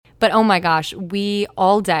But oh my gosh, we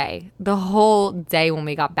all day, the whole day when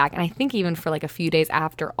we got back, and I think even for like a few days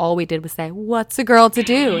after, all we did was say, "What's a girl to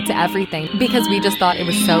do?" to everything, because we just thought it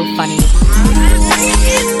was so funny.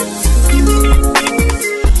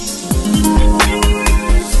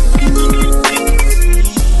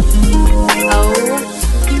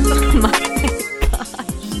 Oh my gosh.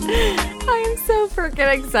 I am so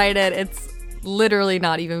freaking excited. It's literally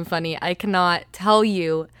not even funny. I cannot tell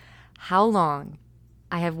you how long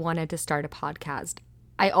I have wanted to start a podcast.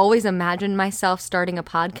 I always imagined myself starting a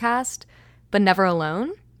podcast, but never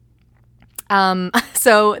alone.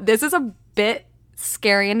 So this is a bit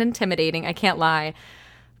scary and intimidating, I can't lie.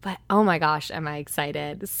 But oh my gosh, am I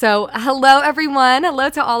excited. So hello everyone. Hello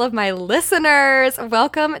to all of my listeners.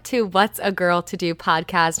 Welcome to What's a Girl to Do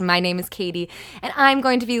podcast. My name is Katie, and I'm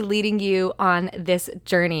going to be leading you on this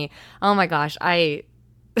journey. Oh my gosh,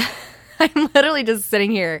 I'm literally just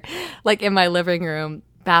sitting here like in my living room,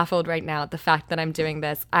 baffled right now at the fact that I'm doing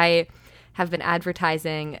this. I have been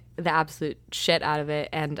advertising the absolute shit out of it,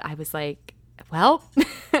 and I was like, well,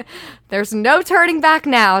 there's no turning back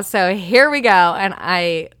now, so here we go, and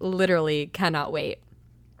I literally cannot wait.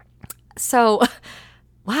 So,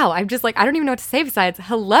 wow, I'm just like, I don't even know what to say besides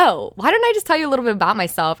hello. Why don't I just tell you a little bit about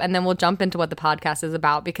myself, and then we'll jump into what the podcast is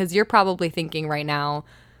about, because you're probably thinking right now,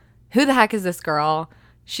 who the heck is this girl?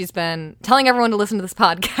 She's been telling everyone to listen to this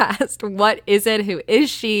podcast. What is it? Who is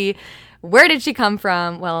she? Where did she come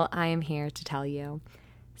from? Well, I am here to tell you.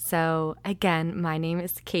 So again, my name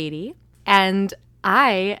is Katie, and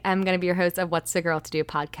I am going to be your host of What's a Girl to Do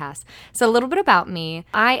podcast. So a little bit about me.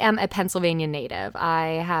 I am a Pennsylvania native.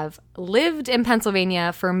 I have lived in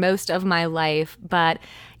Pennsylvania for most of my life, but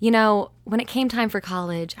you know, when it came time for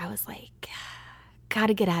college, I was like,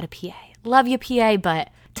 gotta get out of PA. Love you, PA,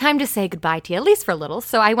 but time to say goodbye to you, at least for a little.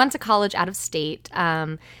 So I went to college out of state.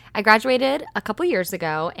 I graduated a couple years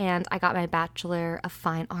ago, and I got my Bachelor of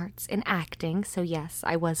Fine Arts in acting. So yes,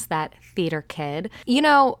 I was that theater kid. You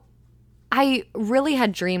know, I really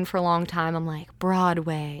had dreamed for a long time. I'm like,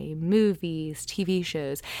 Broadway, movies, TV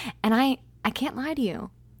shows. And I can't lie to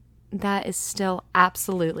you. That is still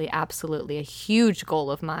absolutely a huge goal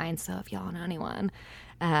of mine. So if y'all know anyone,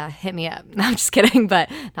 hit me up. No, I'm just kidding, but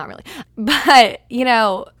not really. But, you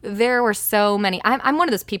know, there were so many. I'm one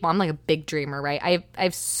of those people. I'm like a big dreamer, right? I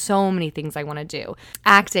have so many things I want to do.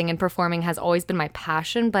 Acting and performing has always been my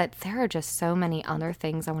passion, but there are just so many other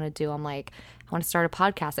things I want to do. I'm like, I want to start a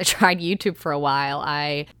podcast. I tried YouTube for a while.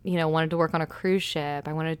 I, wanted to work on a cruise ship.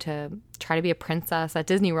 I wanted to try to be a princess at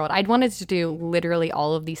Disney World. I'd wanted to do literally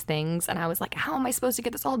all of these things, and I was like, how am I supposed to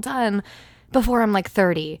get this all done before I'm like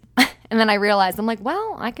 30? And then I realized, I'm like,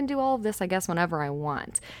 well, I can do all of this, I guess, whenever I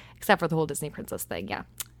want, except for the whole Disney princess thing. Yeah,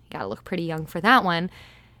 you gotta look pretty young for that one.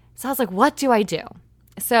 So I was like, what do I do?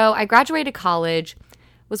 So I graduated college,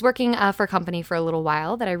 was working for a company for a little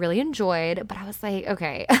while that I really enjoyed, but I was like,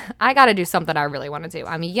 okay, I gotta do something I really want to do.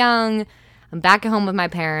 I'm young, I'm back at home with my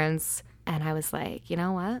parents, and I was like, you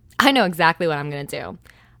know what? I know exactly what I'm gonna do.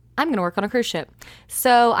 I'm going to work on a cruise ship.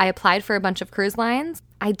 So I applied for a bunch of cruise lines.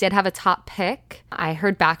 I did have a top pick. I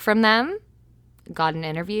heard back from them, got an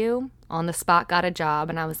interview, on the spot got a job,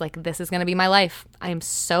 and I was like, this is going to be my life. I am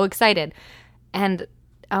so excited. And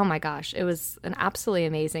oh my gosh, it was an absolutely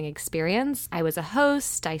amazing experience. I was a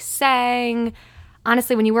host, I sang.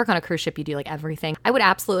 Honestly, when you work on a cruise ship, you do like everything. I would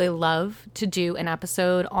absolutely love to do an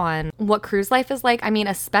episode on what cruise life is like. I mean,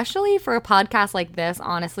 especially for a podcast like this,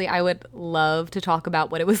 honestly, I would love to talk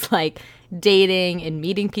about what it was like dating and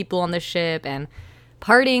meeting people on the ship and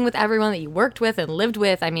partying with everyone that you worked with and lived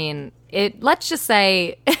with. I mean, let's just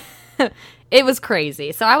say it was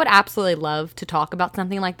crazy. So I would absolutely love to talk about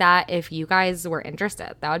something like that if you guys were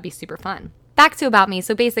interested. That would be super fun. Back to about me.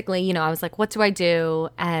 So basically, I was like, what do I do?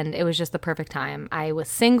 And it was just the perfect time. I was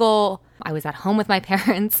single. I was at home with my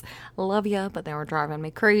parents. Love ya, but they were driving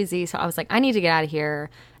me crazy. So I was like, I need to get out of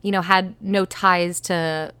here. Had no ties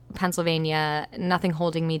to Pennsylvania, nothing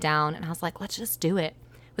holding me down. And I was like, let's just do it.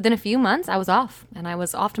 Within a few months, I was off. And I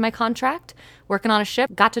was off to my contract, working on a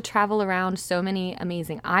ship. Got to travel around so many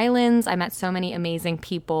amazing islands. I met so many amazing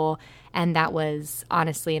people. And that was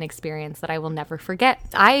honestly an experience that I will never forget.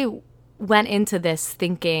 I went into this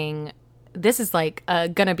thinking this is like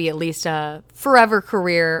gonna be at least a forever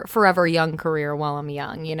young career while I'm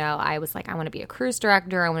young. I was like, I want to be a cruise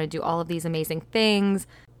director. I want to do all of these amazing things.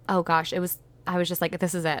 Oh gosh, I was just like,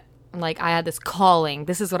 this is it. Like, I had this calling.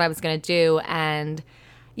 This is what I was gonna do. And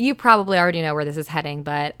you probably already know where this is heading,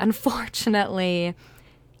 but unfortunately,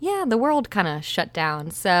 yeah, the world kind of shut down.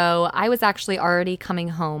 So I was actually already coming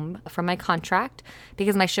home from my contract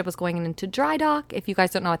because my ship was going into dry dock. If you guys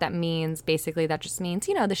don't know what that means, basically that just means,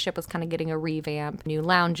 the ship was kind of getting a revamp, new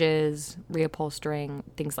lounges, reupholstering,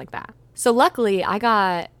 things like that. So luckily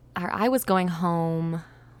I was going home,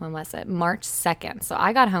 when was it? March 2nd. So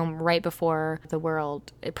I got home right before the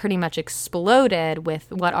world, it pretty much exploded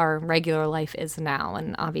with what our regular life is now.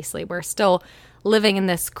 And obviously we're still living in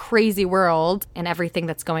this crazy world and everything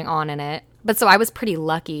that's going on in it. But so I was pretty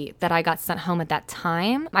lucky that I got sent home at that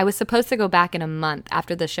time. I was supposed to go back in a month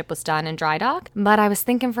after the ship was done in dry dock. But I was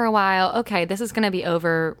thinking for a while, okay, this is going to be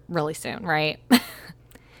over really soon, right?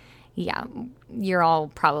 Yeah, you're all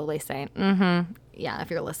probably saying, yeah, if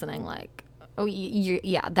you're listening, like, oh,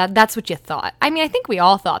 yeah, that's what you thought. I mean, I think we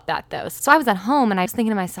all thought that, though. So I was at home, and I was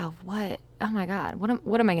thinking to myself, oh, my God,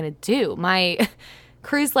 what am I going to do? My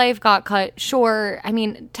cruise life got cut short. I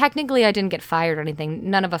mean, technically, I didn't get fired or anything.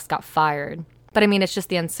 None of us got fired. But, I mean, it's just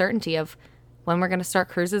the uncertainty of when we're going to start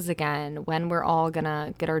cruises again, when we're all going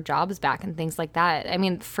to get our jobs back and things like that. I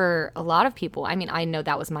mean, for a lot of people, I mean, I know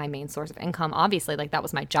that was my main source of income. Obviously, like, that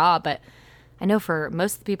was my job, but I know for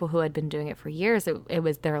most of the people who had been doing it for years, it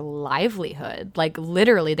was their livelihood. Like,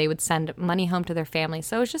 literally, they would send money home to their family.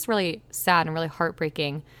 So it was just really sad and really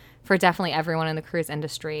heartbreaking for definitely everyone in the cruise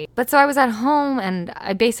industry. But so I was at home and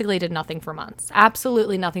I basically did nothing for months.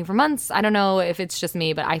 Absolutely nothing for months. I don't know if it's just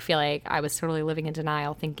me, but I feel like I was totally living in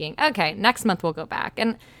denial, thinking, okay, next month we'll go back.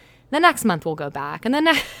 And the next month we'll go back. And then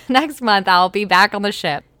next month I'll be back on the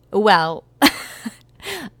ship. Well,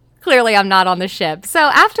 clearly I'm not on the ship. So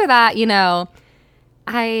after that,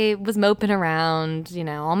 I was moping around,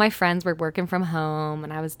 all my friends were working from home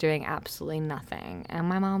and I was doing absolutely nothing. And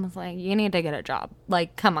my mom was like, you need to get a job.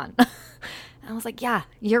 Like, come on. And I was like, yeah,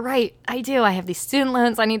 you're right. I do. I have these student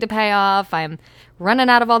loans I need to pay off. I'm running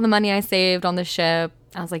out of all the money I saved on the ship.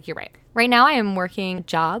 I was like, you're right. Right now I am working a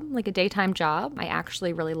job, like a daytime job. I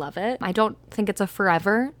actually really love it. I don't think it's a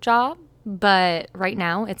forever job. But right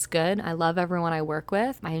now it's good. I love everyone I work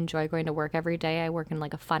with. I enjoy going to work every day. I work in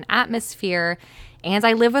like a fun atmosphere and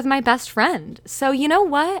I live with my best friend. So you know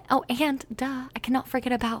what? Oh, and I cannot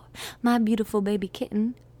forget about my beautiful baby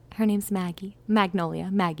kitten. Her name's Maggie. Magnolia.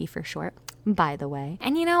 Maggie for short, by the way.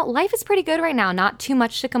 And life is pretty good right now. Not too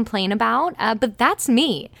much to complain about, but that's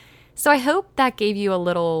me. So I hope that gave you a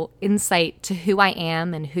little insight to who I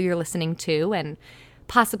am and who you're listening to and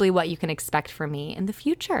possibly what you can expect from me in the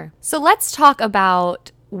future. So let's talk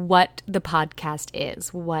about what the podcast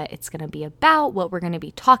is, what it's going to be about, what we're going to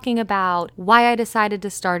be talking about, why I decided to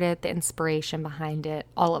start it, the inspiration behind it,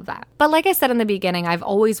 all of that. But like I said in the beginning, I've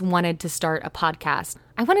always wanted to start a podcast.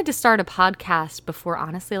 I wanted to start a podcast before,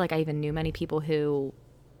 honestly, like I even knew many people who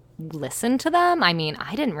listened to them. I mean,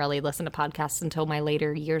 I didn't really listen to podcasts until my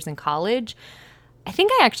later years in college. I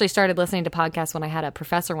think I actually started listening to podcasts when I had a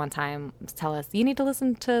professor one time tell us, you need to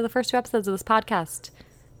listen to the first 2 episodes of this podcast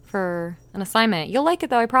for an assignment. You'll like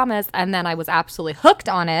it though, I promise. And then I was absolutely hooked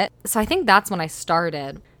on it. So I think that's when I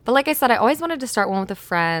started. But like I said, I always wanted to start one with a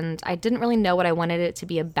friend. I didn't really know what I wanted it to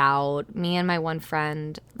be about. Me and my one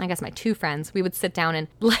friend, I guess my 2 friends, we would sit down and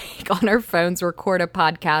like on our phones record a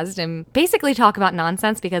podcast and basically talk about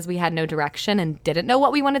nonsense because we had no direction and didn't know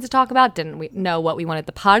what we wanted to talk about, didn't we know what we wanted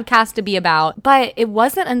the podcast to be about. But it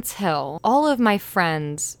wasn't until all of my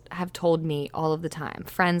friends have told me all of the time,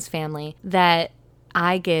 friends, family, that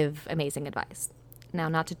I give amazing advice. Now,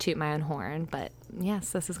 not to toot my own horn, but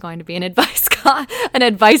yes, this is going to be an advice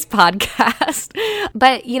podcast.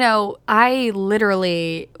 But, I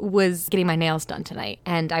literally was getting my nails done tonight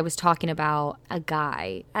and I was talking about a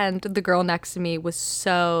guy and the girl next to me was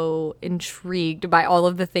so intrigued by all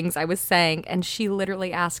of the things I was saying. And she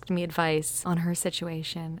literally asked me advice on her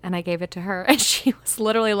situation and I gave it to her. And she was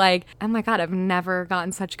literally like, oh my God, I've never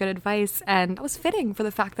gotten such good advice. And it was fitting for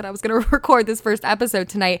the fact that I was going to record this first episode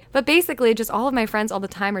tonight. But basically, just all of my friends all the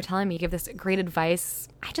time are telling me, give this great advice.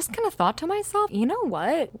 I just kind of thought to myself, you know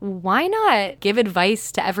what? Why not give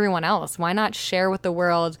advice to everyone else? Why not share with the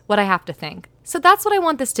world what I have to think? So that's what I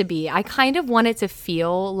want this to be. I kind of want it to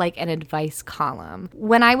feel like an advice column.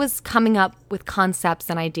 When I was coming up with concepts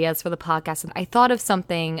and ideas for the podcast, I thought of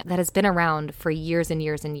something that has been around for years and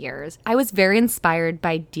years and years. I was very inspired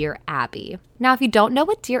by Dear Abby. Now, if you don't know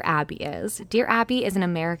what Dear Abby is an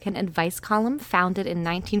American advice column founded in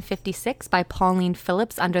 1956 by Pauline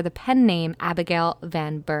Phillips under the pen name Abigail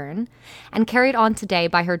Van Buren, and carried on today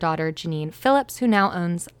by her daughter Janine Phillips, who now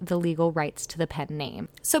owns the legal rights to the pen name.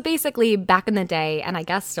 So basically, back in the day, and I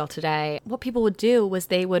guess still today, what people would do was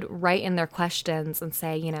they would write in their questions and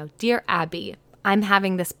say, Dear Abby, I'm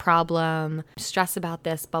having this problem, stress about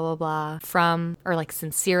this, blah, blah, blah, from, or like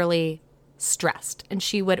sincerely, stressed. And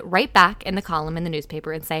she would write back in the column in the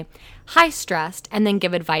newspaper and say, hi, stressed, and then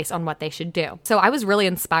give advice on what they should do. So I was really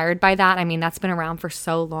inspired by that. I mean, that's been around for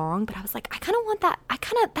so long, but I was like, I kind of want that.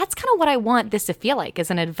 That's kind of what I want this to feel like,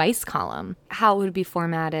 is an advice column. How it would be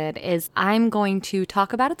formatted is I'm going to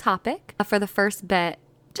talk about a topic for the first bit,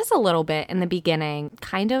 just a little bit in the beginning,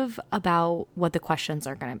 kind of about what the questions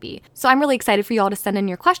are going to be. So I'm really excited for you all to send in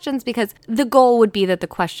your questions, because the goal would be that the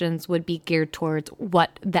questions would be geared towards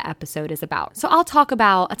what the episode is about. So I'll talk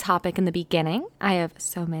about a topic in the beginning. I have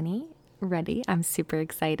so many ready. I'm super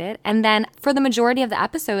excited. And then for the majority of the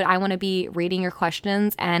episode, I want to be reading your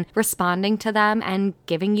questions and responding to them and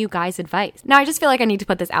giving you guys advice. Now, I just feel like I need to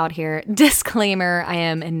put this out here. Disclaimer, I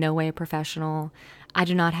am in no way a professional. I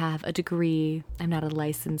do not have a degree. I'm not a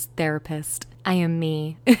licensed therapist. I am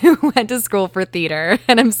me who went to school for theater,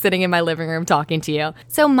 and I'm sitting in my living room talking to you.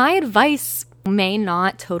 So my advice may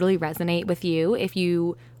not totally resonate with you. If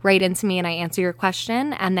you write into me and I answer your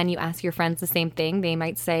question and then you ask your friends the same thing, they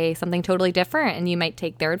might say something totally different, and you might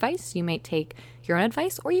take their advice, you might take your own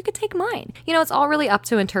advice, or you could take mine. You know, it's all really up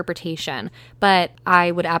to interpretation, but I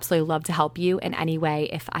would absolutely love to help you in any way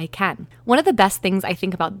if I can. One of the best things I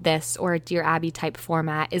think about this, or a Dear Abby type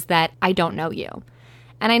format, is that I don't know you.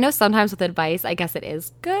 And I know sometimes with advice, I guess it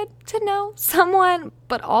is good to know someone,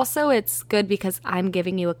 but also it's good because I'm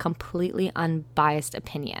giving you a completely unbiased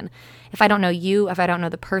opinion. If I don't know you, if I don't know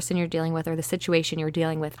the person you're dealing with or the situation you're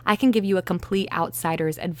dealing with, I can give you a complete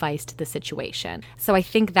outsider's advice to the situation. So I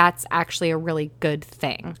think that's actually a really good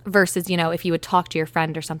thing versus, you know, if you would talk to your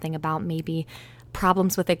friend or something about maybe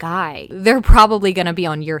problems with a guy, they're probably going to be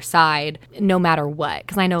on your side no matter what.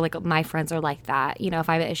 Because I know like my friends are like that. You know, if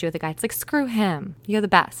I have an issue with a guy, it's like, screw him. You're the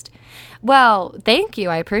best. Well, thank you.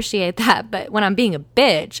 I appreciate that. But when I'm being a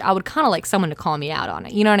bitch, I would kind of like someone to call me out on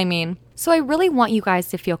it. You know what I mean? So I really want you guys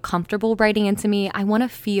to feel comfortable writing into me. I want to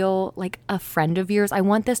feel like a friend of yours. I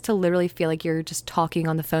want this to literally feel like you're just talking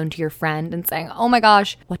on the phone to your friend and saying, oh my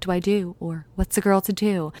gosh, what do I do? Or what's a girl to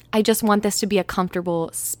do? I just want this to be a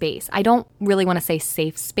comfortable space. I don't really want to say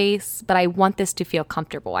safe space, but I want this to feel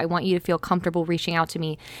comfortable. I want you to feel comfortable reaching out to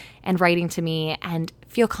me and writing to me and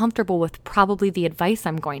feel comfortable with probably the advice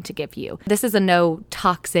I'm going to give you. This is a no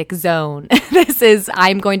toxic zone.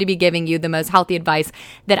 I'm going to be giving you the most healthy advice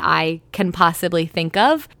that I can possibly think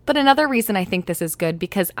of. But another reason I think this is good,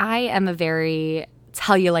 because I am a very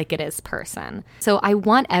tell you like it is person. So I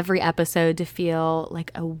want every episode to feel like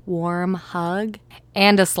a warm hug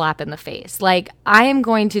and a slap in the face. Like, I am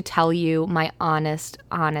going to tell you my honest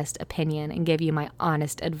opinion and give you my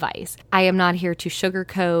honest advice. I am not here to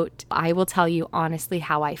sugarcoat. I will tell you honestly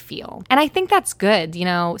how I feel. And I think that's good. You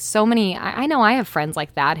know, I know I have friends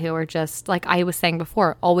like that who are just, like I was saying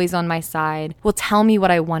before, always on my side, will tell me what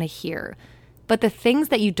I want to hear. But the things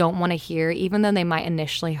that you don't want to hear, even though they might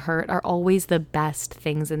initially hurt, are always the best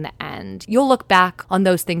things in the end. You'll look back on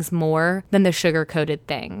those things more than the sugar-coated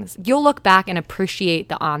things. You'll look back and appreciate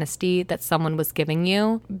the honesty that someone was giving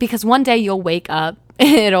you, because one day you'll wake up,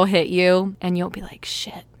 it'll hit you, and you'll be like,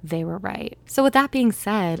 shit, they were right. So with that being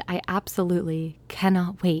said, I absolutely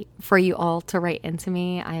cannot wait for you all to write into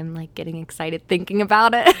me. I am like getting excited thinking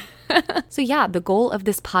about it. So yeah, the goal of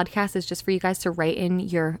this podcast is just for you guys to write in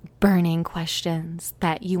your burning questions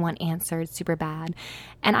that you want answered super bad,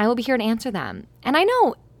 and I will be here to answer them. And I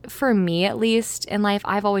know, for me at least in life,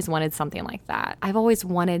 I've always wanted something like that. I've always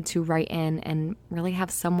wanted to write in and really have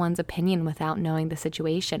someone's opinion without knowing the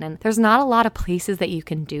situation. And there's not a lot of places that you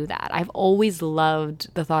can do that. I've always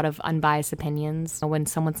loved the thought of unbiased opinions when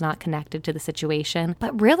someone's not connected to the situation.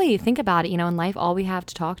 But really, think about it, you know, in life, all we have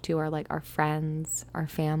to talk to are like our friends, our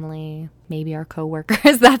family, maybe our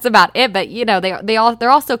coworkers. That's about it. But you know, they're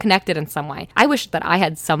also connected in some way. I wish that I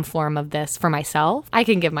had some form of this for myself. I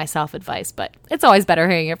can give myself advice, but it's always better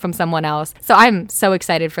hearing it from someone else. So I'm so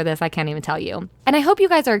excited for this. I can't even tell you. And I hope you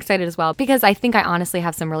guys are excited as well, because I think I honestly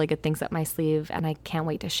have some really good things up my sleeve, and I can't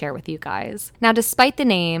wait to share with you guys. Now, despite the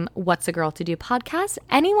name What's a Girl to Do podcast,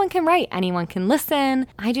 anyone can write, anyone can listen.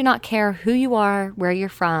 I do not care who you are, where you're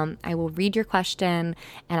from. I will read your question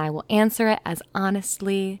and I will answer it as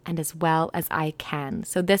honestly and as well as I can.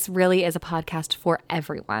 So this really is a podcast for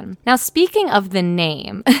everyone. Now, speaking of the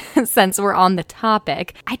name, since we're on the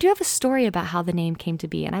topic, I do have a story about how the name came to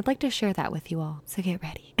be, and I'd like to share that with you all. So get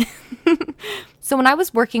ready. So when I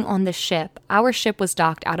was working on the ship, our ship was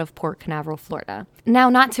docked out of Port Canaveral, Florida. Now,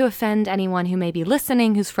 not to offend anyone who may be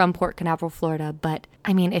listening who's from Port Canaveral, Florida, but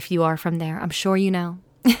I mean, if you are from there, I'm sure you know.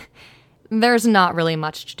 There's not really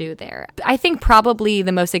much to do there. I think probably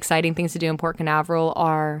the most exciting things to do in Port Canaveral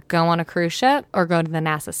are go on a cruise ship or go to the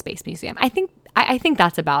NASA Space Museum. I think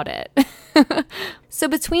that's about it. So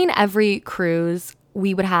between every cruise,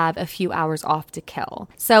 we would have a few hours off to kill.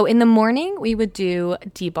 So in the morning, we would do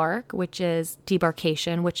debark, which is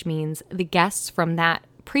debarkation, which means the guests from that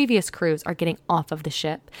previous cruise are getting off of the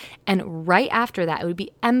ship. And right after that, it would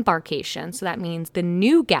be embarkation. So that means the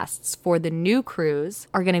new guests for the new cruise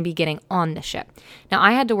are going to be getting on the ship. Now,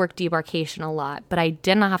 I had to work debarkation a lot, but I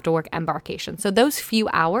did not have to work embarkation. So those few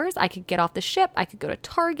hours, I could get off the ship, I could go to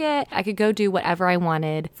Target, I could go do whatever I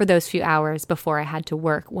wanted for those few hours before I had to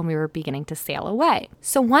work when we were beginning to sail away.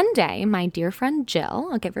 So one day, my dear friend Jill,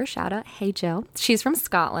 I'll give her a shout out. Hey, Jill. She's from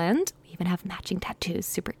Scotland. Even have matching tattoos,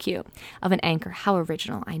 super cute, of an anchor. How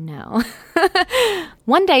original, I know.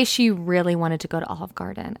 One day she really wanted to go to Olive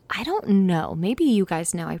Garden. I don't know. Maybe you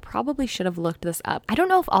guys know. I probably should have looked this up. I don't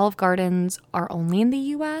know if Olive Gardens are only in the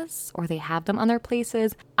US or they have them other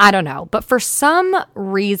places. I don't know. But for some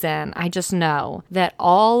reason, I just know that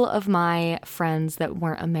all of my friends that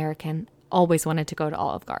weren't American always wanted to go to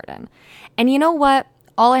Olive Garden. And you know what?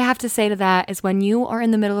 All I have to say to that is when you are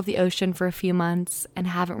in the middle of the ocean for a few months and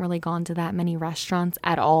haven't really gone to that many restaurants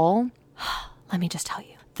at all, let me just tell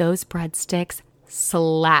you, those breadsticks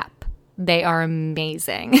slap. They are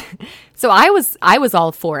amazing. So I was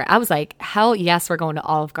all for it. I was like, hell yes, we're going to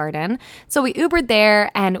Olive Garden. So we Ubered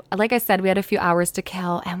there, and like I said, we had a few hours to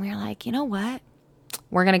kill, and we were like, you know what?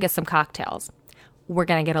 We're going to get some cocktails. We're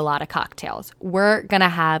going to get a lot of cocktails. We're going to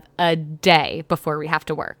have a day before we have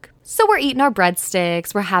to work. So we're eating our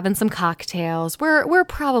breadsticks, we're having some cocktails. We're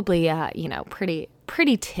probably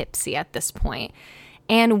pretty tipsy at this point.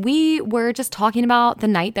 And we were just talking about the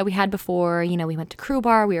night that we had before. You know, we went to Crew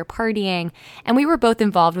Bar, we were partying, and we were both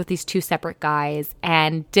involved with these two separate guys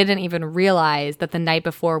and didn't even realize that the night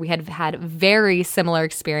before we had had very similar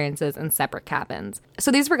experiences in separate cabins.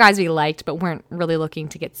 So these were guys we liked but weren't really looking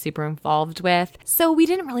to get super involved with. So we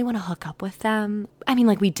didn't really want to hook up with them. I mean,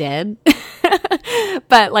 like we did.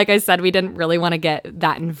 But like I said, we didn't really want to get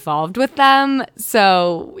that involved with them.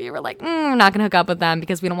 So we were like, we're not going to hook up with them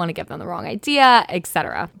because we don't want to give them the wrong idea,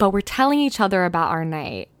 etc. But we're telling each other about our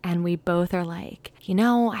night. And we both are like, you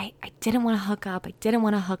know, I didn't want to hook up. I didn't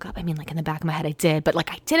want to hook up. I mean, like in the back of my head, I did. But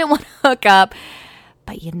like I didn't want to hook up.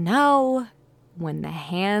 But you know, when the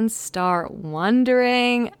hands start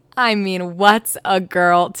wandering, I mean, what's a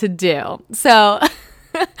girl to do? So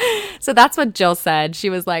that's what Jill said. She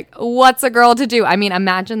was like, what's a girl to do? I mean,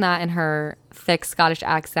 imagine that in her thick Scottish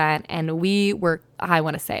accent. And we were, I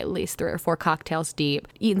want to say, at least 3 or 4 cocktails deep,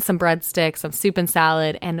 eating some breadsticks, some soup and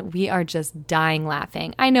salad, and we are just dying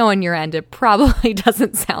laughing. I know on your end, it probably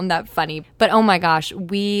doesn't sound that funny, but oh my gosh,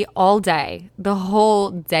 we all day, the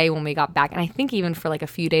whole day when we got back, and I think even for like a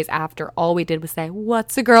few days after, all we did was say,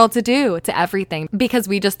 what's a girl to do to everything, because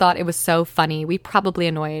we just thought it was so funny. We probably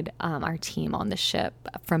annoyed our team on the ship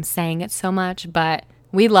from saying it so much, but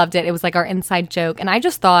we loved it. It was like our inside joke, and I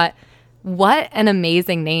just thought, what an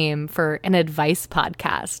amazing name for an advice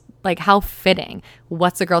podcast. Like, how fitting.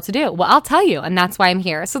 What's a girl to do? Well, I'll tell you, and that's why I'm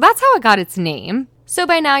here. So that's how it got its name. So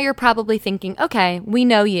by now you're probably thinking, okay, we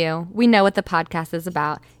know you. We know what the podcast is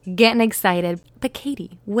about. Getting excited. But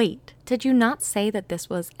Katie, wait, did you not say that this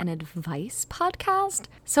was an advice podcast?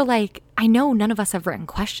 So like, I know none of us have written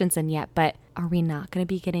questions in yet, but are we not going to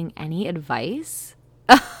be getting any advice?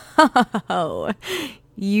 Oh,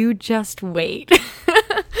 you just wait.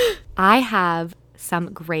 I have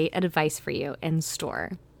some great advice for you in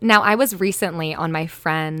store. Now, I was recently on my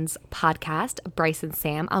friend's podcast, Bryce and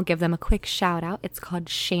Sam. I'll give them a quick shout out. It's called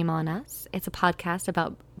Shame on Us. It's a podcast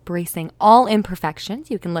about bracing all imperfections.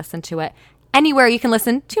 You can listen to it anywhere you can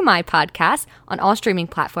listen to my podcast, on all streaming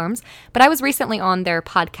platforms. But I was recently on their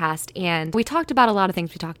podcast and we talked about a lot of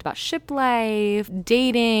things. We talked about ship life,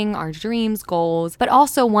 dating, our dreams, goals. But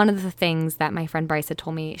also one of the things that my friend Bryce had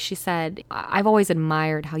told me, she said, I've always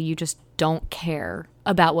admired how you just don't care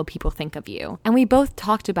about what people think of you. And we both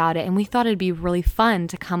talked about it and we thought it'd be really fun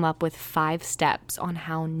to come up with 5 steps on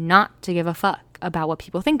how not to give a fuck about what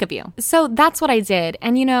people think of you. So that's what I did.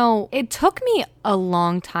 And you know, it took me a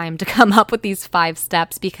long time to come up with these 5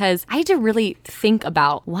 steps because I had to really think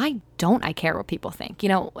about, why don't I care what people think? You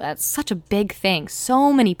know, that's such a big thing.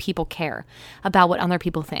 So many people care about what other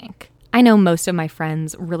people think. I know most of my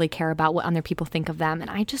friends really care about what other people think of them, and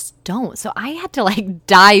I just don't. So I had to like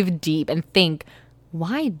dive deep and think,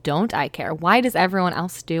 why don't I care? Why does everyone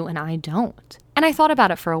else do and I don't? And I thought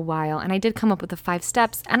about it for a while, and I did come up with the 5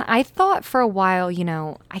 steps. And I thought for a while, you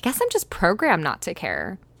know, I guess I'm just programmed not to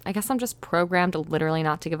care. I guess I'm just programmed literally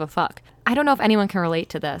not to give a fuck. I don't know if anyone can relate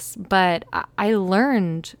to this, but I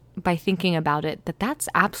learned by thinking about it that that's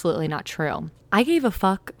absolutely not true. I gave a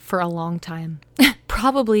fuck for a long time.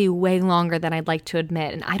 probably way longer than I'd like to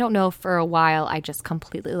admit. And I don't know if for a while I just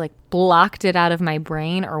completely like blocked it out of my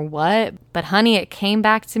brain or what. But honey, it came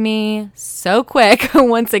back to me so quick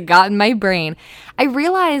once it got in my brain. I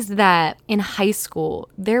realized that in high school,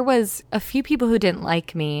 there was a few people who didn't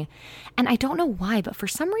like me. And I don't know why, but for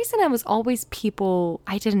some reason, I was always people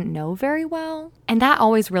I didn't know very well. And that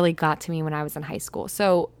always really got to me when I was in high school.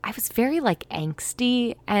 So I was very like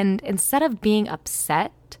angsty. And instead of being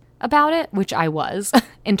upset about it, which I was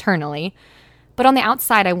internally, but on the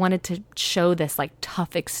outside, I wanted to show this like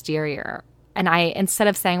tough exterior. And instead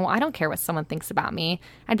of saying, well, I don't care what someone thinks about me,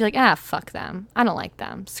 I'd be like, fuck them. I don't like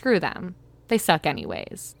them. Screw them. They suck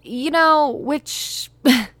anyways. Which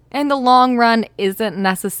in the long run isn't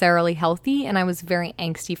necessarily healthy. And I was very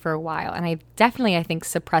angsty for a while. And I definitely, I think,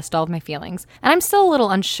 suppressed all of my feelings. And I'm still a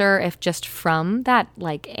little unsure if just from that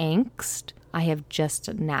like angst, I have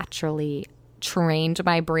just naturally trained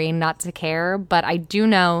my brain not to care. But I do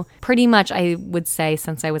know pretty much, I would say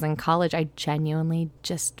since I was in college, I genuinely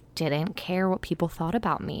just didn't care what people thought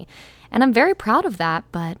about me. And I'm very proud of that,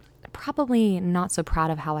 but probably not so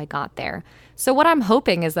proud of how I got there. So what I'm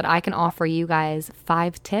hoping is that I can offer you guys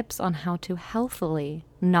 5 tips on how to healthily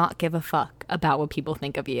not give a fuck about what people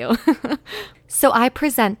think of you. So I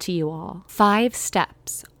present to you all 5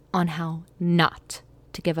 steps on how not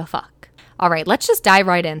to give a fuck. All right, let's just dive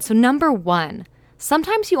right in. So number 1,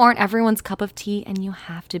 sometimes you aren't everyone's cup of tea and you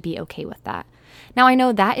have to be okay with that. Now I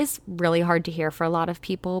know that is really hard to hear for a lot of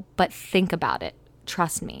people, but think about it.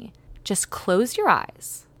 Trust me. Just close your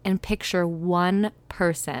eyes and picture one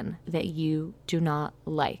person that you do not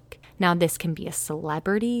like. Now, this can be a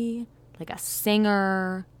celebrity, like a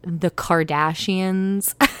singer, the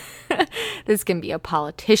Kardashians. This can be a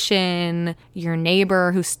politician, your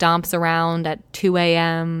neighbor who stomps around at 2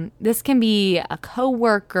 a.m. This can be a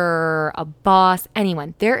coworker, a boss,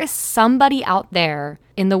 anyone. There is somebody out there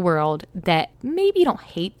in the world that maybe you don't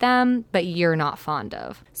hate them, but you're not fond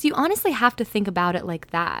of. So you honestly have to think about it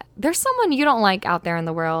like that. There's someone you don't like out there in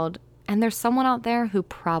the world, and there's someone out there who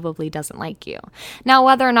probably doesn't like you. Now,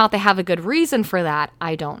 whether or not they have a good reason for that,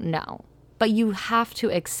 I don't know. But you have to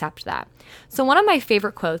accept that. So one of my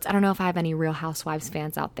favorite quotes, I don't know if I have any Real Housewives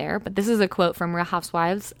fans out there, but this is a quote from Real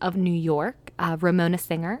Housewives of New York, Ramona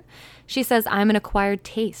Singer. She says, "I'm an acquired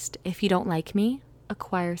taste. If you don't like me,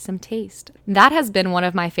 acquire some taste." That has been one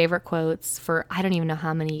of my favorite quotes for I don't even know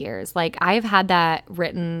how many years. Like I've had that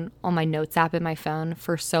written on my notes app in my phone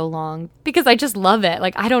for so long because I just love it.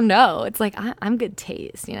 Like, I don't know. It's like, I'm good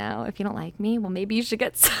taste, If you don't like me, well, maybe you should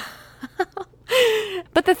get some.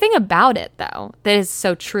 But the thing about it, though, that is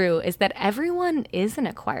so true is that everyone is an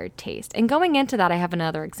acquired taste. And going into that, I have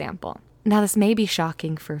another example. Now, this may be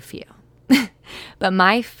shocking for a few, but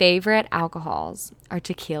my favorite alcohols are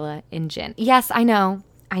tequila and gin. Yes, I know.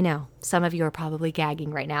 Some of you are probably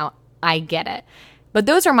gagging right now. I get it. But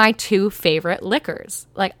those are my 2 favorite liquors.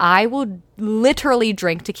 Like, I will literally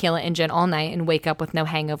drink tequila and gin all night and wake up with no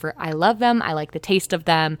hangover. I love them. I like the taste of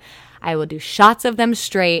them. I will do shots of them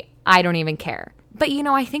straight. I don't even care. But,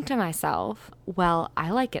 I think to myself, well,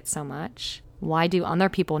 I like it so much. Why do other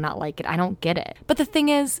people not like it? I don't get it. But the thing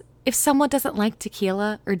is, if someone doesn't like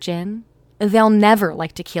tequila or gin, they'll never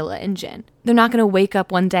like tequila and gin. They're not going to wake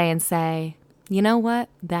up one day and say, you know what?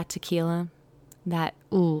 That tequila, that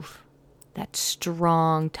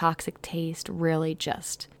strong, toxic taste really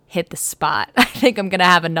just hit the spot. I think I'm going to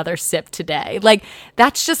have another sip today. Like,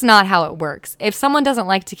 that's just not how it works. If someone doesn't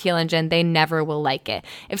like tequila and gin, they never will like it.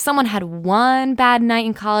 If someone had one bad night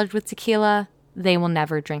in college with tequila, they will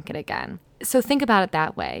never drink it again. So think about it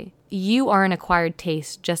that way. You are an acquired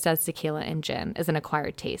taste just as tequila and gin is an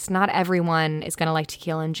acquired taste. Not everyone is going to like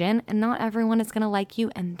tequila and gin, and not everyone is going to like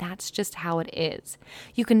you, and that's just how it is.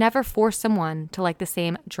 You can never force someone to like the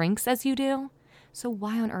same drinks as you do. So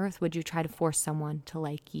why on earth would you try to force someone to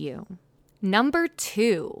like you? Number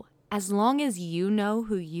 2, as long as you know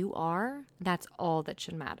who you are, that's all that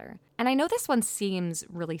should matter. And I know this one seems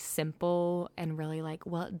really simple and really like,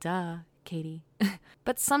 well, duh, Katie.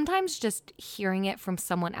 But sometimes just hearing it from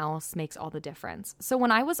someone else makes all the difference. So when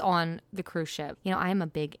I was on the cruise ship, I am a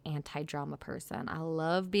big anti-drama person. I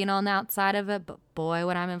love being on the outside of it, but boy,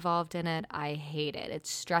 when I'm involved in it, I hate it. It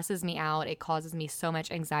stresses me out. It causes me so much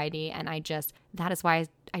anxiety. And that is why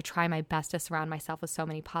I try my best to surround myself with so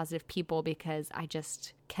many positive people, because I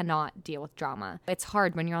just cannot deal with drama. It's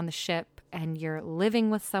hard when you're on the ship and you're living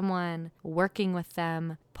with someone, working with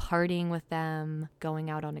them, partying with them, going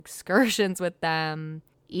out on excursions with them,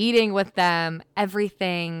 eating with them,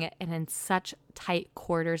 everything, and in such tight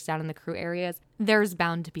quarters down in the crew areas, there's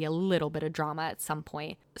bound to be a little bit of drama at some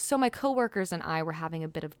point. So my coworkers and I were having a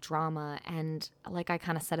bit of drama, and like I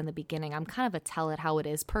kind of said in the beginning, I'm kind of a tell it how it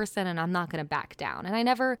is person, and I'm not going to back down. And I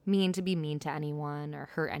never mean to be mean to anyone or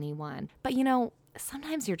hurt anyone. But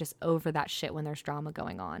sometimes you're just over that shit when there's drama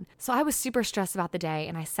going on. So I was super stressed about the day,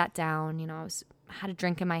 and I sat down, I had a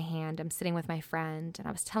drink in my hand. I'm sitting with my friend, and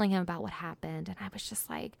I was telling him about what happened. And I was just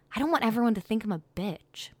like, I don't want everyone to think I'm a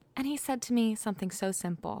bitch. And he said to me something so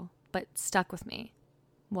simple, but stuck with me.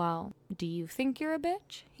 Well, do you think you're a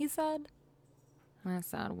bitch? He said. And I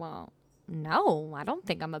said, well, no, I don't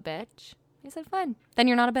think I'm a bitch. He said, fine, then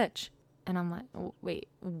you're not a bitch. And I'm like, wait,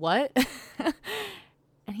 what?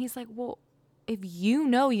 And he's like, well, if you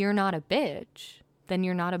know you're not a bitch, then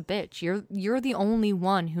you're not a bitch. You're the only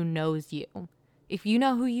one who knows you. If you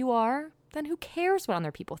know who you are, then who cares what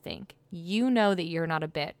other people think? You know that you're not a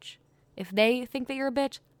bitch. If they think that you're a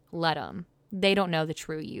bitch, let them. They don't know the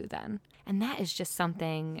true you then. And that is just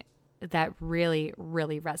something that really,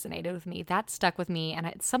 really resonated with me. That stuck with me, and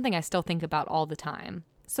it's something I still think about all the time.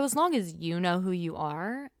 So as long as you know who you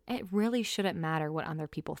are, it really shouldn't matter what other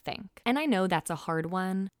people think. And I know that's a hard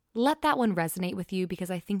one. Let that one resonate with you,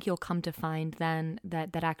 because I think you'll come to find then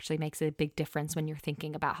that actually makes a big difference when you're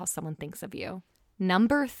thinking about how someone thinks of you.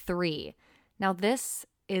 Number 3. Now this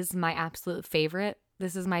is my absolute favorite.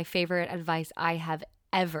 This is my favorite advice I have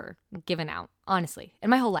ever given out, honestly, in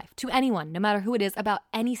my whole life, to anyone, no matter who it is, about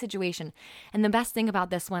any situation. And the best thing about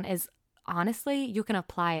this one is, honestly, you can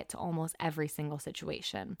apply it to almost every single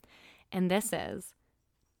situation. And this is,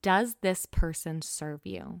 does this person serve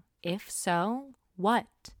you? If so, what?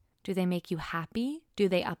 Do they make you happy? Do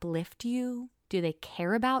they uplift you? Do they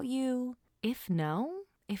care about you? If no,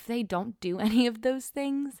 if they don't do any of those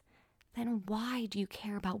things, then why do you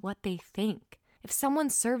care about what they think? If someone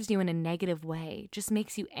serves you in a negative way, just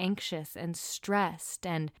makes you anxious and stressed,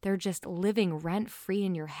 and they're just living rent-free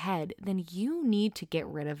in your head, then you need to get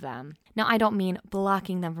rid of them. Now, I don't mean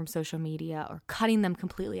blocking them from social media or cutting them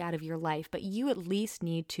completely out of your life, but you at least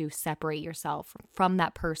need to separate yourself from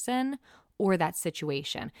that person or that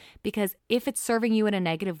situation. Because if it's serving you in a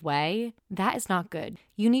negative way, that is not good.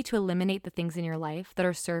 You need to eliminate the things in your life that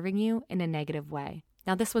are serving you in a negative way.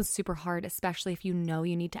 Now, this one's super hard, especially if you know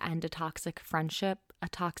you need to end a toxic friendship, a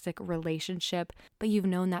toxic relationship, but you've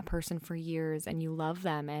known that person for years and you love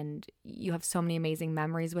them and you have so many amazing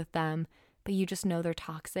memories with them, but you just know they're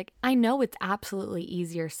toxic. I know it's absolutely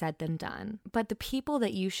easier said than done, but the people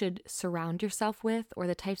that you should surround yourself with, or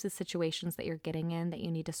the types of situations that you're getting in that you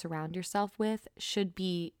need to surround yourself with, should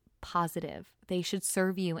be positive. They should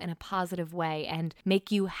serve you in a positive way and make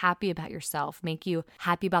you happy about yourself, make you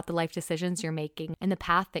happy about the life decisions you're making and the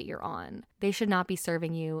path that you're on. They should not be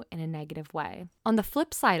serving you in a negative way. On the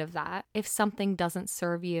flip side of that, if something doesn't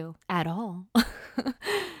serve you at all,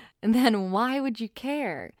 and then why would you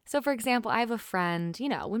care? So for example, I have a friend,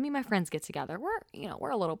 when me and my friends get together,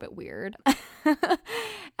 we're a little bit weird.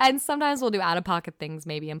 And sometimes we'll do out-of-pocket things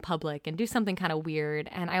maybe in public and do something kind of weird.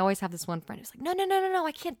 And I always have this one friend who's like, no,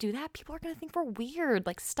 I can't do that. People are going to think we're weird.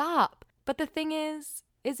 Like, stop. But the thing is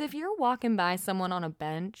if you're walking by someone on a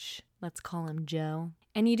bench, let's call him Joe,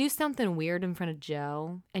 and you do something weird in front of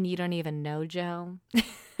Joe and you don't even know Joe,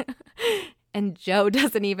 and Joe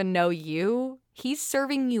doesn't even know you, he's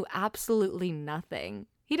serving you absolutely nothing.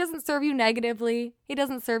 He doesn't serve you negatively. He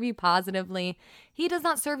doesn't serve you positively. He does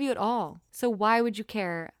not serve you at all. So why would you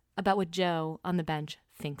care about what Joe on the bench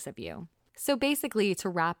thinks of you? So basically, to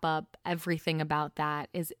wrap up everything about that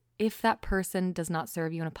is, if that person does not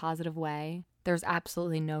serve you in a positive way, there's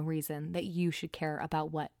absolutely no reason that you should care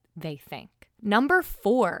about what they think. Number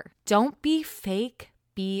 4, don't be fake.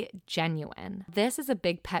 Be genuine. This is a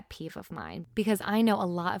big pet peeve of mine, because I know a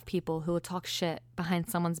lot of people who will talk shit behind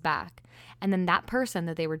someone's back, and then that person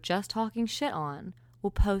that they were just talking shit on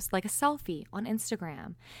will post like a selfie on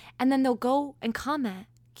Instagram, and then they'll go and comment,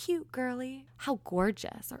 "Cute girly, how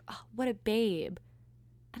gorgeous," or "Oh, what a babe."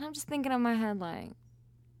 And I'm just thinking in my head, like,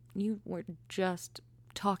 you were just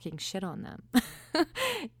talking shit on them.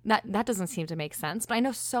 That doesn't seem to make sense, but I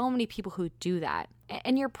know so many people who do that.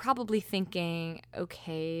 And you're probably thinking,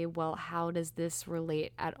 okay, well, how does this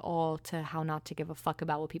relate at all to how not to give a fuck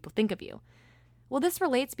about what people think of you? Well, this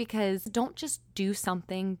relates because don't just do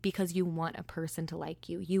something because you want a person to like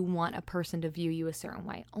you. You want a person to view you a certain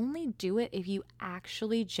way. Only do it if you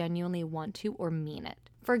actually genuinely want to or mean it.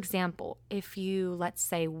 For example, if you, let's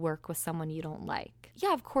say, work with someone you don't like.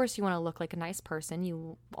 Yeah, of course you want to look like a nice person.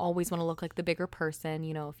 You always want to look like the bigger person.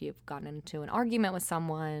 If you've gotten into an argument with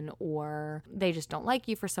someone or they just don't like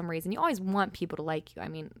you for some reason, you always want people to like you. I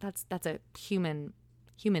mean, that's a human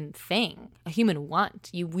thing, a human want.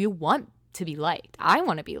 You want to be liked. I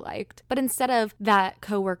want to be liked. But instead of that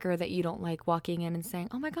coworker that you don't like walking in and saying,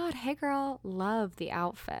 oh my God, hey girl, love the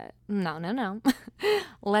outfit. No.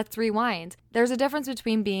 Let's rewind. There's a difference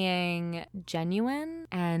between being genuine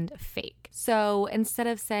and fake. So instead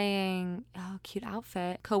of saying, oh, cute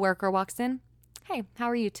outfit, coworker walks in, hey, how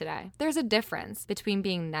are you today? There's a difference between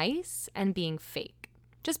being nice and being fake.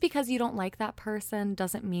 Just because you don't like that person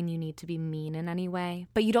doesn't mean you need to be mean in any way,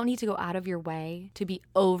 but you don't need to go out of your way to be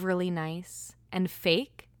overly nice and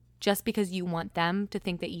fake just because you want them to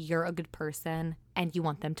think that you're a good person and you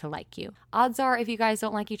want them to like you. Odds are, if you guys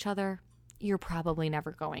don't like each other, you're probably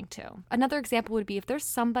never going to. Another example would be if there's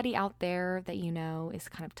somebody out there that you know is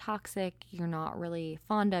kind of toxic, you're not really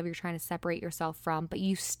fond of, you're trying to separate yourself from, but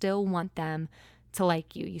you still want them to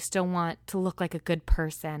like you. You still want to look like a good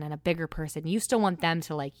person and a bigger person. You still want them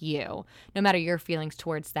to like you, no matter your feelings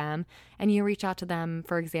towards them. And you reach out to them,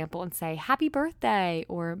 for example, and say, happy birthday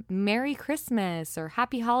or Merry Christmas or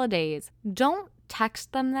happy holidays. Don't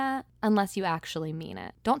text them that unless you actually mean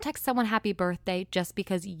it. Don't text someone happy birthday just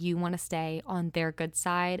because you want to stay on their good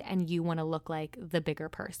side and you want to look like the bigger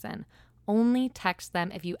person. Only text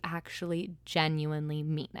them if you actually genuinely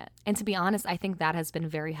mean it. And to be honest, I think that has been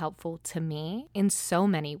very helpful to me in so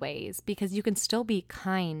many ways because you can still be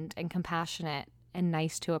kind and compassionate and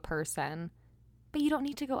nice to a person, but you don't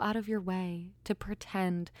need to go out of your way to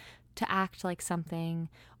pretend to act like something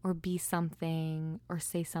or be something or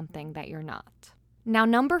say something that you're not. Now,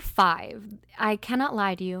 number 5, I cannot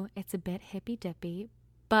lie to you, it's a bit hippy-dippy,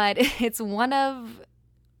 but it's one of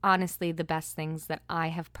honestly the best things that I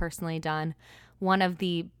have personally done, one of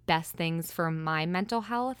the best things for my mental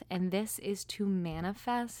health, and this is to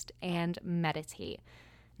manifest and meditate.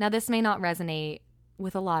 Now, this may not resonate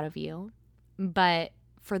with a lot of you, but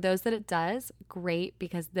for those that it does, great,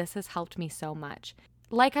 because this has helped me so much.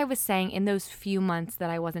 Like I was saying, in those few months that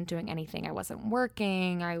I wasn't doing anything, I wasn't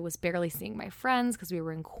working, I was barely seeing my friends because we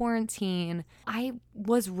were in quarantine, I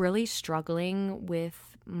was really struggling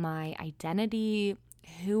with my identity,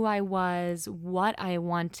 who I was, what I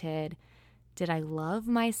wanted. Did I love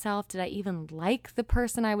myself? Did I even like the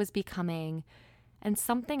person I was becoming? And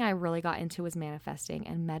something I really got into was manifesting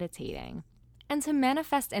and meditating. And to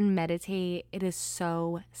manifest and meditate, it is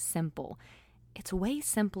so simple. It's way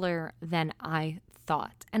simpler than I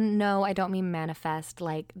thought. And no, I don't mean manifest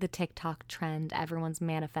like the TikTok trend. Everyone's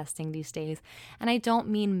manifesting these days. And I don't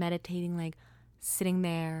mean meditating like sitting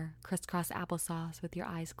there, crisscross applesauce with your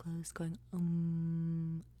eyes closed going,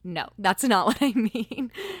 No, that's not what I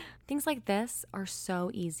mean. Things like this are so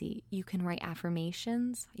easy. You can write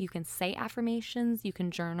affirmations, you can say affirmations, you can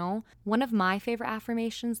journal. One of my favorite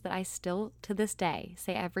affirmations that I still, to this day,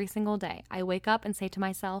 say every single day, I wake up and say to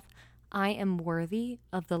myself, I am worthy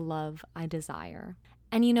of the love I desire.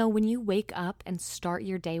 And you know, when you wake up and start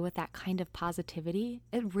your day with that kind of positivity,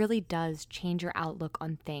 it really does change your outlook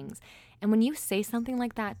on things. And when you say something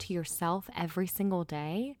like that to yourself every single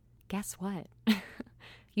day, guess what?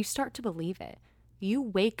 You start to believe it. You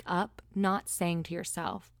wake up not saying to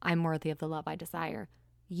yourself, I'm worthy of the love I desire.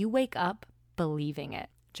 You wake up believing it.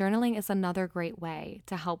 Journaling is another great way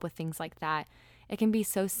to help with things like that. It can be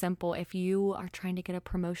so simple if you are trying to get a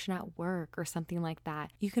promotion at work or something like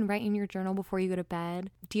that. You can write in your journal before you go to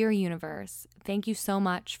bed, Dear universe, thank you so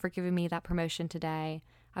much for giving me that promotion today.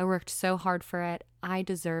 I worked so hard for it. I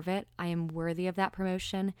deserve it. I am worthy of that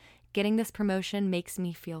promotion. Getting this promotion makes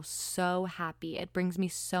me feel so happy. It brings me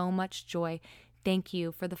so much joy. Thank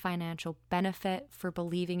you for the financial benefit, for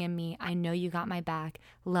believing in me. I know you got my back.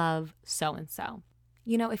 Love, so-and-so.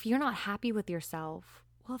 You know, if you're not happy with yourself,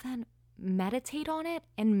 well then meditate on it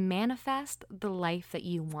and manifest the life that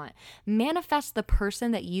you want. Manifest the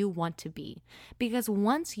person that you want to be. Because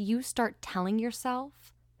once you start telling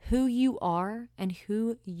yourself who you are and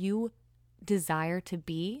who you desire to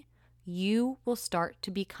be, you will start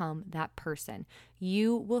to become that person.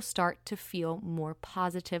 You will start to feel more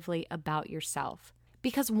positively about yourself.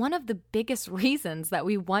 Because one of the biggest reasons that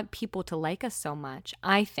we want people to like us so much,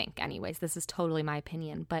 I think anyways, this is totally my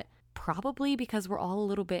opinion, but probably because we're all a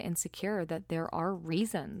little bit insecure that there are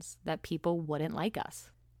reasons that people wouldn't like us.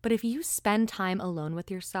 But if you spend time alone with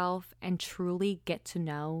yourself and truly get to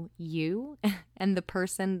know you and the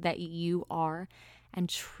person that you are and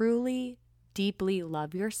truly deeply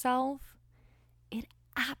love yourself, it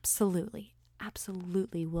absolutely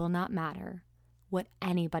will not matter what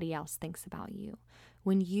anybody else thinks about you.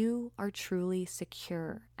 When you are truly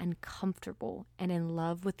secure and comfortable and in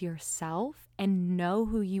love with yourself and know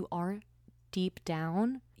who you are deep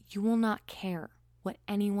down, you will not care what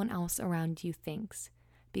anyone else around you thinks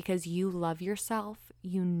because you love yourself,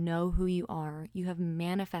 you know who you are, you have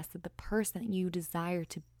manifested the person you desire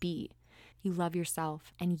to be. you love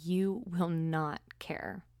yourself, and you will not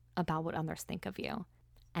care about what others think of you.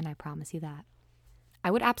 And I promise you that. I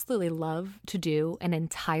would absolutely love to do an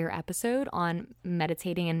entire episode on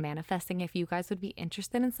meditating and manifesting if you guys would be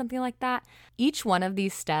interested in something like that. Each one of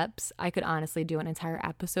these steps, I could honestly do an entire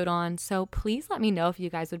episode on. So please let me know if you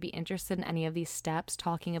guys would be interested in any of these steps,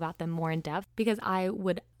 talking about them more in depth, because I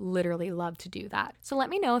would literally love to do that. So let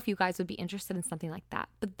me know if you guys would be interested in something like that.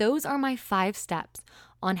 But those are my 5 steps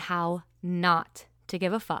on how not to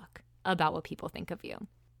give a fuck about what people think of you.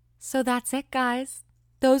 So that's it, guys.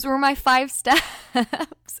 Those were my 5 steps.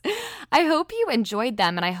 I hope you enjoyed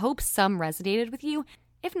them, and I hope some resonated with you.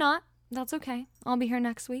 If not, that's okay. I'll be here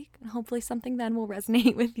next week, and hopefully something then will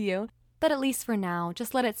resonate with you. But at least for now,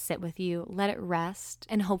 just let it sit with you, let it rest,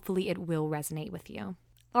 and hopefully it will resonate with you.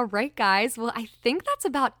 All right, guys. Well, I think that's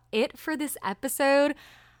about it for this episode.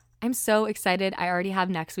 I'm so excited. I already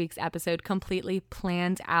have next week's episode completely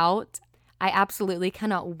planned out. I absolutely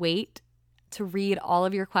cannot wait to read all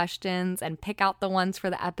of your questions and pick out the ones for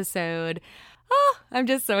the episode. Oh, I'm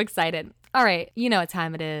just so excited. All right, you know what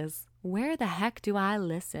time it is. Where the heck do I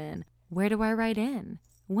listen? Where do I write in?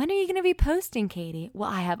 When are you going to be posting, Katie? Well,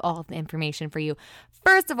 I have all of the information for you.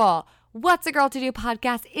 First of all, What's a Girl to Do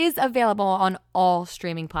podcast is available on all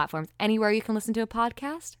streaming platforms. Anywhere you can listen to a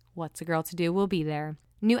podcast, What's a Girl to Do will be there.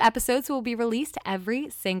 New episodes will be released every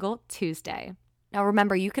single Tuesday. Now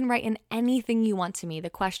remember, you can write in anything you want to me. The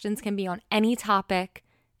questions can be on any topic,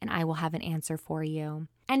 and I will have an answer for you.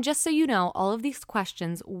 And just so you know, all of these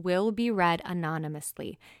questions will be read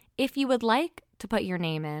anonymously. If you would like to put your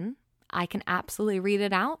name in, I can absolutely read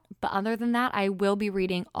it out. But other than that, I will be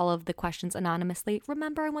reading all of the questions anonymously.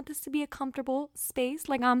 Remember, I want this to be a comfortable space,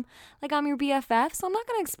 like I'm your BFF, so I'm not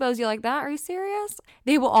going to expose you like that. Are you serious?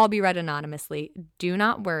 They will all be read anonymously. Do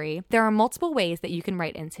not worry. There are multiple ways that you can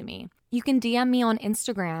write into me. You can DM me on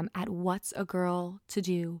Instagram at What's a Girl to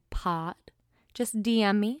Do Pod. Just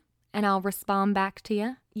DM me and I'll respond back to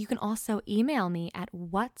you. You can also email me at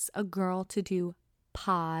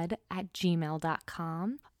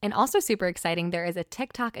what'sagirltodopod@gmail.com. And also super exciting, there is a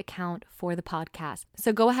TikTok account for the podcast.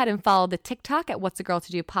 So go ahead and follow the TikTok at What's a Girl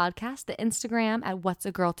to Do Podcast, the Instagram at What's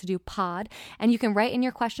a Girl to Do Pod, and you can write in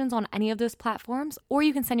your questions on any of those platforms, or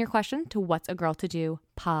you can send your question to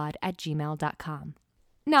what'sagirltodopod@gmail.com.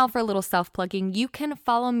 Now for a little self-plugging, you can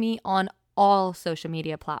follow me on all social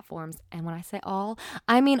media platforms. And when I say all,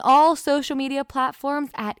 I mean all social media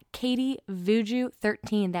platforms at Katie Vuju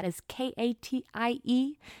 13. That is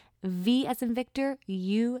Katie V as in Victor,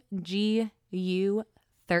 UGU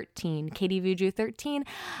 13. Katie Vuju 13.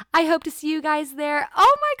 I hope to see you guys there.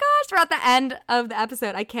 Oh my gosh, we're at the end of the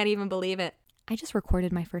episode. I can't even believe it. I just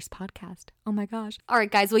recorded my first podcast. Oh my gosh. All right,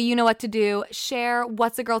 guys. Well, you know what to do. Share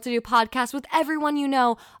What's a Girl to Do podcast with everyone you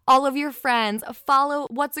know, all of your friends. Follow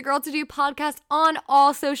What's a Girl to Do podcast on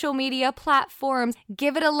all social media platforms.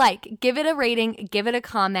 Give it a like, give it a rating, give it a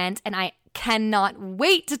comment, and I cannot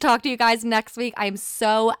wait to talk to you guys next week. I am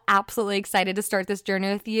so absolutely excited to start this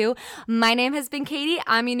journey with you. My name has been Katie.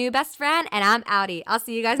 I'm your new best friend, and I'm outie. I'll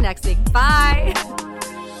see you guys next week. Bye.